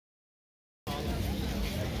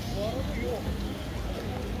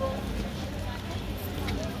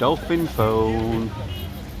Dolphin phone.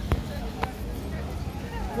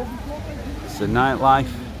 It's the nightlife.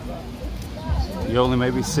 You only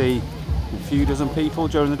maybe see a few dozen people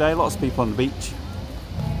during the day, lots of people on the beach.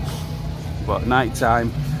 But at night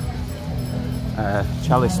time,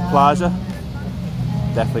 Calis Plaza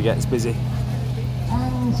definitely gets busy.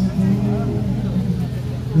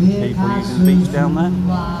 People using the beach down there.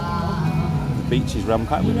 The beach is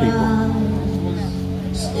rampacked with people.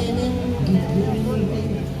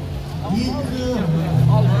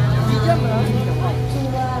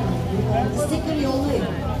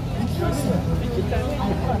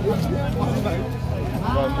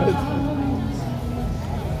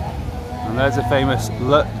 And there's a famous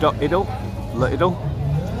Lidl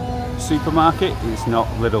supermarket. It's not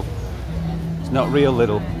Lidl. It's not real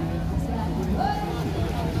Lidl.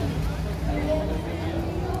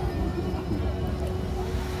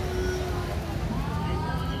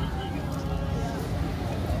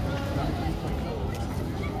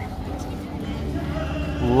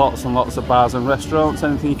 Lots and lots of bars and restaurants,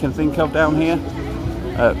 anything you can think of down here.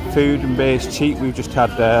 Food and beer is cheap. We've just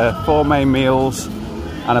had 4 main meals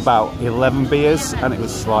and about 11 beers, and it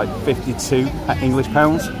was like 52 English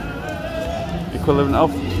pounds equivalent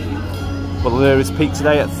of. But the lira is peaked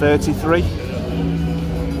today at 33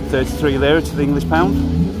 lira to the English pound.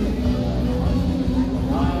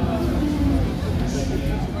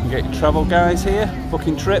 You get your travel guys here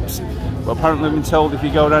booking trips. But apparently we've been told if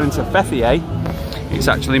you go down into Fethiye, it's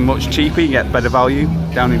actually much cheaper. You get better value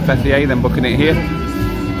down in Fethiye than booking it here.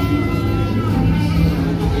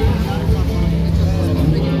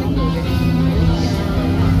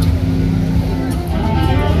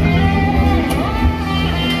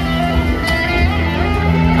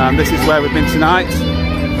 And this is where we've been tonight.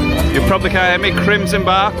 You probably can't hear me. Crimson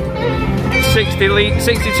Bar, 60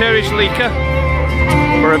 Turkish litre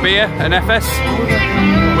for a beer, an FS,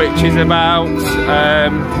 which is about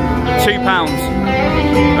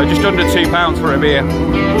 £2, just under £2 for a beer.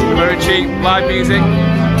 Very cheap, live music.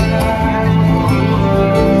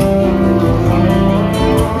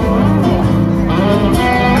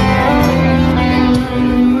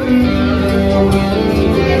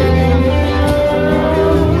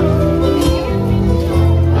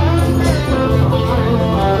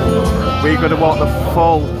 We're going to walk the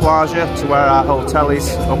full plaza to where our hotel is,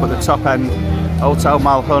 up at the top end, Hotel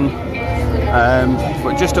Malhun.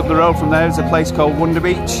 But just up the road from there is a place called Wonder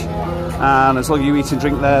Beach, and as long as you eat and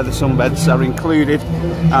drink there, the sunbeds are included,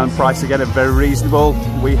 and price again are very reasonable.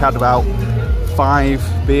 We had about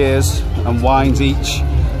 5 beers and wines each,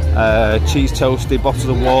 cheese toasted, bottles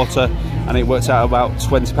of water, and it works out about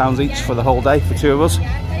 £20 each for the whole day for 2 of us.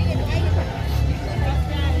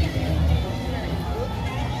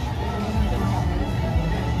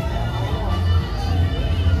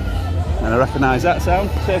 And I recognise that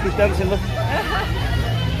sound, Turkish dancing, look.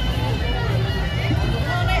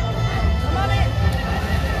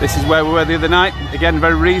 This is where we were the other night, again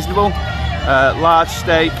very reasonable. Large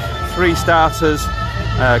steak, 3 starters,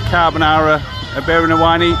 carbonara, a beer and a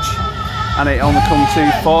wine each, and it only comes to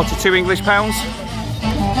 42 English pounds.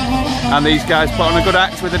 And these guys put on a good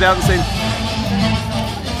act with the dancing.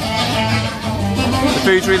 The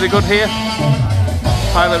food's really good here,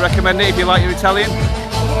 highly recommend it if you like your Italian.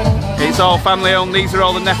 It's all family owned. These are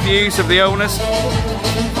all the nephews of the owners.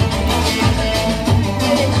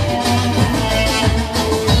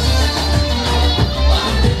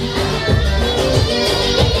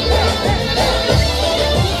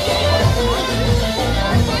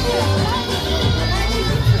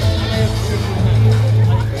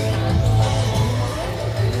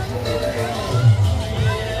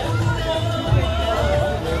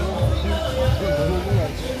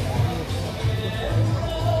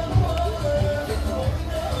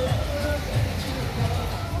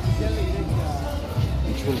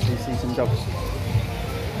 See some dogs.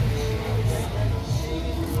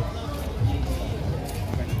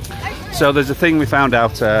 So there's a thing we found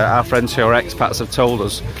out, our friends who are expats have told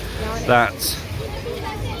us that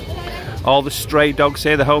all the stray dogs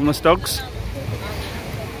here, the homeless dogs,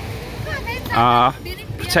 are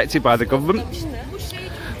protected by the government.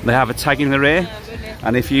 They have a tag in their ear,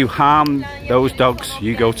 and if you harm those dogs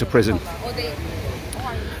you go to prison.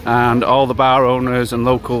 And all the bar owners and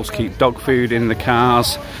locals keep dog food in the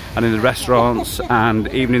cars and in the restaurants, and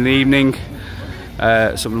even in the evening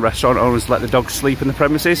some restaurant owners let the dogs sleep in the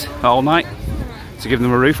premises all night to give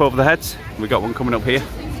them a roof over their heads. We got one coming up here,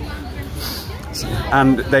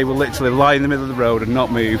 and they will literally lie in the middle of the road and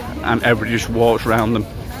not move, and everybody just walks around them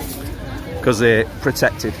because they're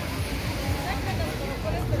protected.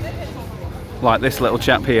 like this little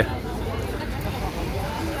chap here.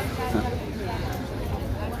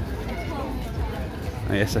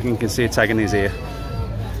 Oh, yes, I think you can see a tag in his ear.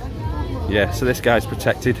 Yeah, so this guy's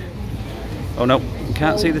protected. Oh no, you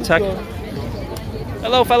can't see the tag.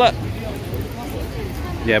 Hello fella.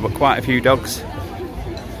 Yeah, but quite a few dogs.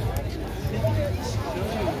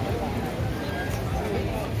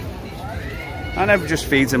 And everyone just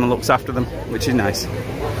feeds them and looks after them, which is nice.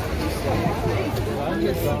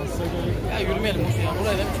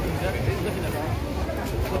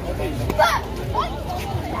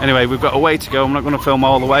 Anyway, we've got a way to go. I'm not going to film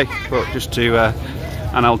all the way, but just to,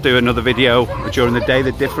 and I'll do another video during the day,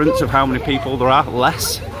 the difference of how many people there are.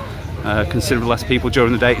 Less, considerably less people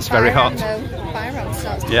during the day. It's very hot.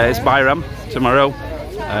 Yeah, it's Bayram tomorrow.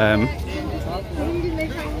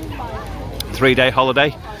 3-day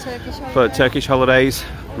holiday for Turkish holidays,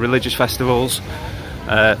 religious festivals.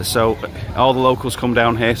 So all the locals come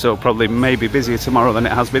down here, so it'll probably maybe busier tomorrow than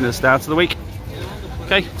it has been at the start of the week.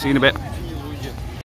 Okay, see you in a bit.